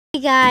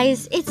Hey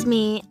guys, it's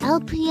me,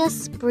 LPS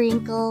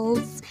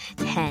Sprinkles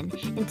 10,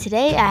 and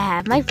today I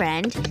have my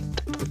friend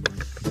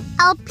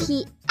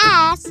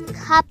LPS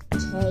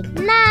Cupcake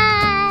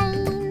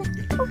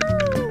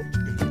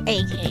 9,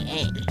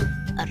 aka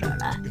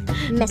Aurora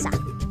Meza.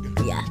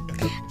 Yeah,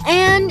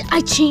 and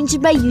I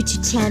changed my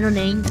YouTube channel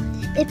name.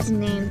 It's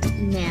named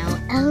now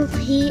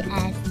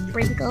LPS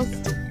Sprinkles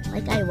 10,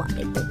 like I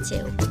wanted it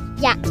to.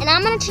 Yeah, and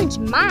I'm gonna change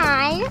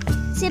mine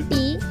to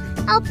be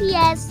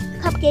LPS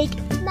Cupcake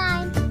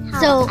 9.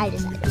 So I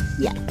decided.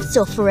 Yeah,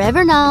 so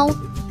forever now,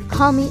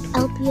 call me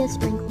LPS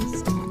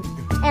Sprinkles 10.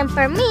 And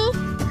for me,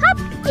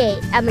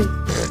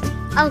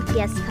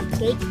 LPS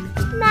Cupcake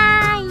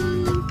 9.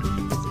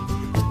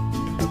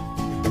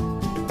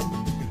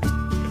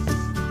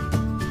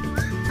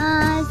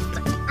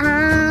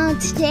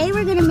 Today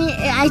we're gonna make.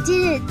 I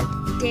did a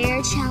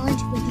dare challenge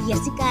with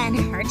Jessica and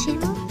her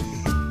channel,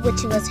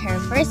 which was her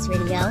first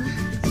video.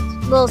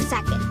 Well,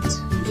 second.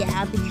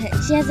 Yeah,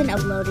 because she hasn't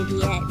uploaded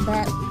yet,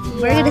 but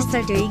we're gonna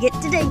start doing it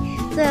today.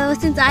 So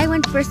since I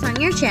went first on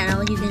your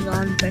channel, you can go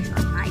on first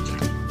on my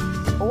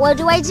channel. What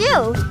do I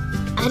do?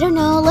 I don't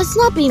know. Let's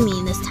not be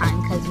mean this time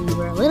because we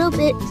were a little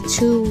bit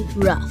too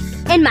rough.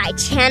 In my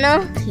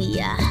channel?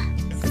 Yeah.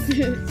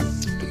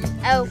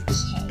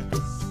 Okay.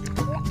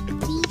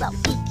 Let's see what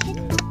we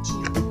can do.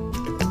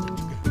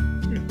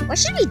 What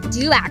should we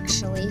do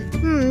actually?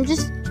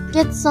 Just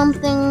get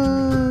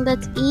something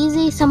that's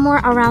easy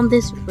somewhere around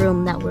this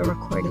room that we're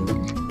recording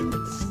in.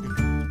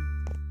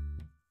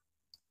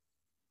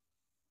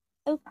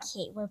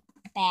 Okay, we're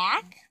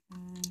back.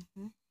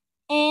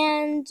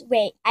 And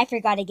wait, I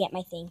forgot to get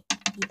my thing.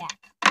 Be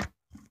back.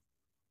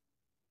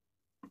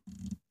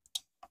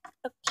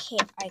 Okay,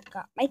 I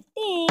got my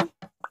thing.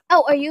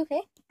 Oh, are you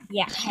okay?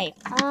 Yeah. Okay.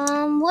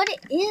 What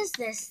is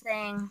this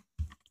thing?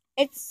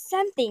 It's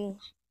something.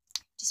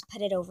 Just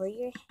put it over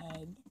your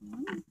head.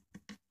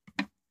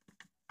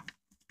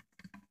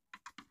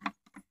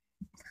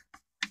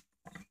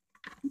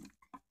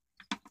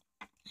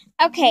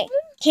 Okay,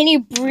 can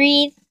you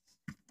breathe?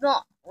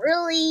 Not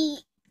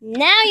really.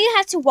 Now you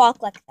have to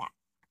walk like that.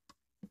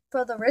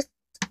 For the rest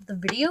of the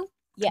video?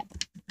 Yeah.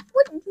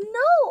 What?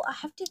 No, I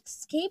have to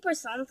escape or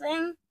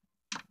something.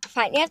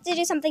 Fine, you have to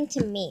do something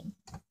to me.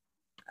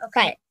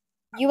 Okay.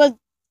 Fine. You will...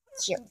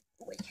 Here.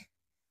 Wait.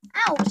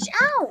 Ouch,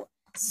 ow.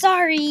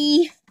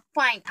 Sorry.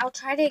 Fine, I'll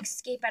try to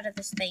escape out of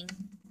this thing.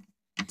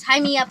 Tie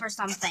me up or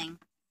something.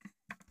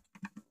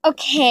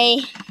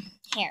 Okay.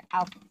 Here,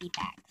 I'll be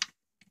back.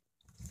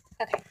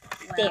 Okay,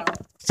 Well, there.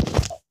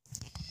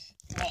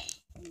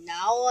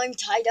 Now I'm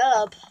tied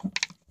up.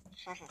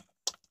 Okay.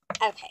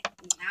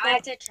 Now I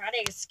have to try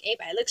to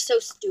escape. I look so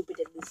stupid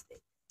in this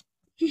thing.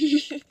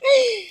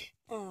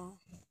 Oh,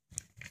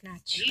 Are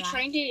you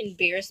trying to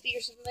embarrass me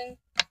or something?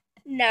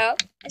 No,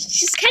 it's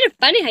just kind of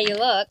funny how you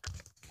look.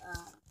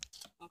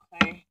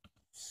 Okay.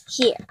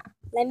 Here,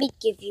 let me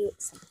give you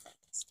something.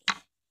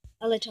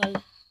 A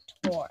little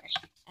tour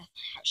of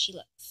how she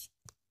looks.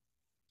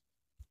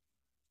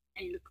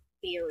 I look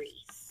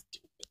very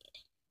stupid.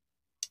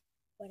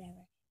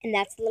 Whatever. And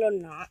that's a little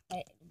knot, but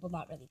it will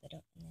not really go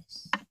in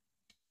this.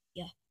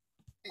 Yeah.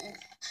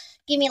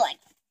 Give me like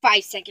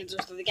 5 seconds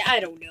or something. I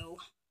don't know.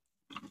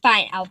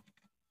 Fine, I'll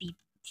be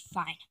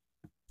fine.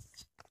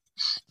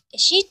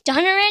 Is she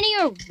done already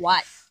or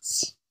what?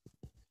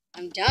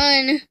 I'm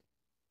done.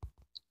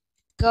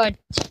 Good.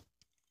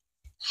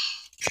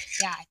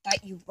 Yeah, I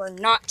thought you were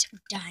not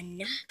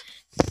done.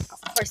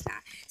 Of course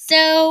not.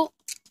 So,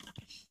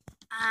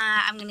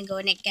 I'm gonna go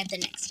and get the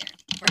next stir.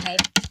 Okay.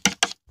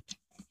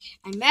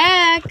 I'm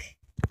back.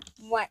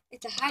 What?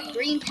 It's a hot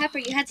green pepper.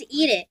 You had to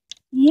eat it.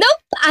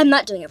 Nope, I'm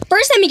not doing it.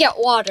 First, let me get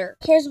water.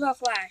 Cares about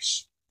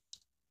Flash?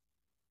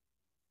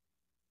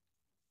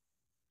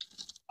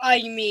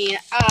 You mean,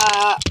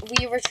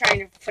 we were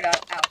trying to put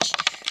out, ouch.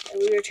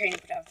 We were trying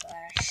to put out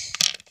Flash.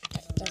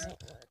 Doesn't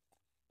work.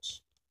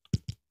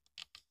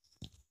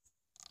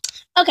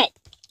 Okay.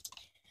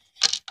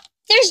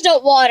 There's no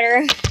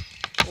water.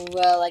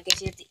 Well, I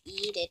guess you have to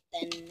eat it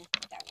then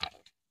without water.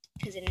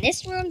 Because in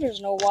this room, there's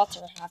no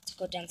water. I have to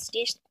go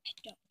downstairs. I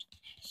don't.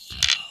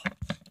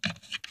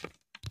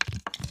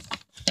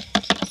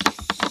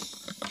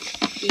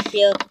 You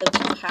feel the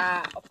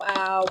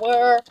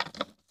power.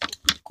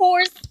 Of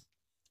course.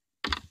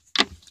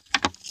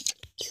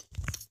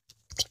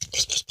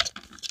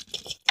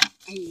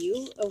 Are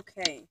you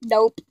okay?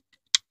 Nope.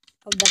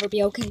 I'll never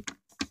be okay.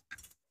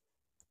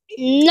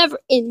 Never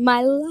in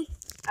my life.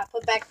 I'll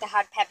put back the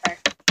hot pepper.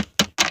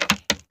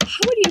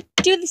 How would you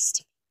do this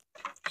to me?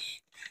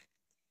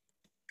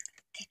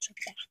 Get your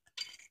back.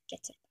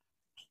 Get it.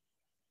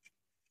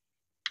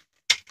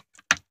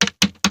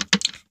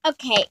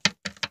 Okay.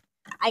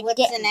 What's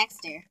the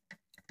next dare?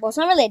 Well, it's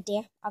not really a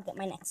dare. I'll get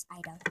my next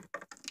item.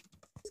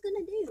 What's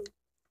gonna do?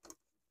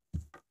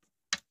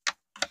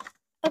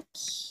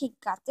 Okay,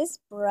 got this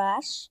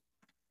brush.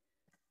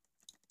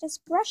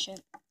 Just brush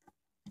it.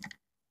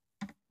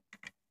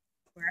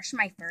 Brush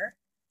my fur?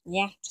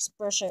 Yeah, just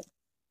brush it.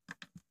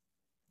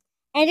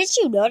 And did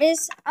you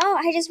notice? Oh,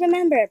 I just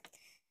remembered.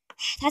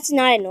 That's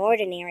not an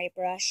ordinary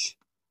brush.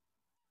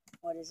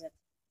 What is it?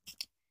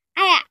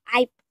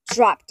 I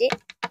dropped it in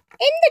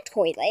the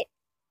toilet.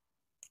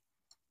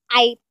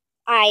 I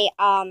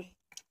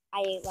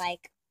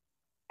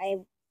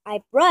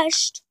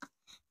brushed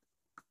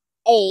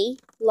a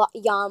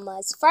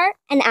llama's fur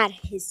and out of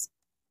his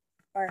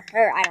or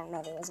her, I don't know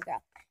if it was a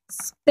girl,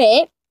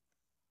 spit,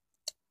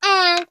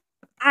 and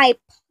I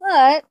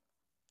put,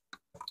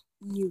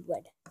 you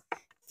would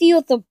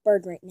feel the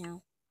bird right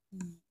now.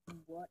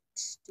 What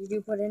did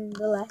you put in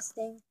the last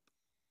thing?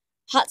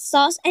 Hot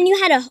sauce, and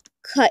you had a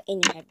cut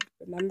in your head,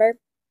 remember?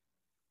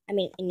 I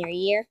mean, in your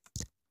ear.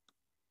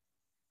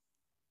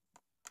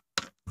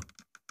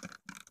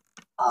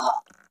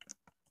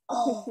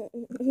 Oh.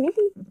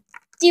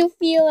 Do you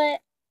feel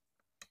it?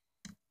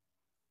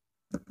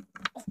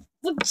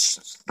 I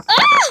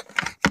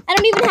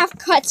don't even have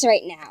cuts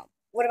right now.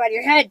 What about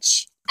your head?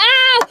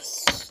 Ow! Okay,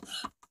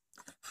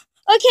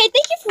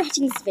 thank you for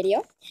watching this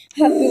video.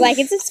 Hope you like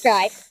and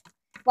subscribe.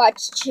 Go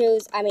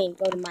to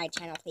my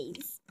channel,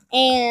 please.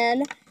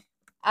 And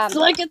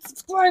like and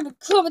subscribe and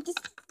comment this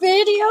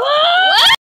video. What?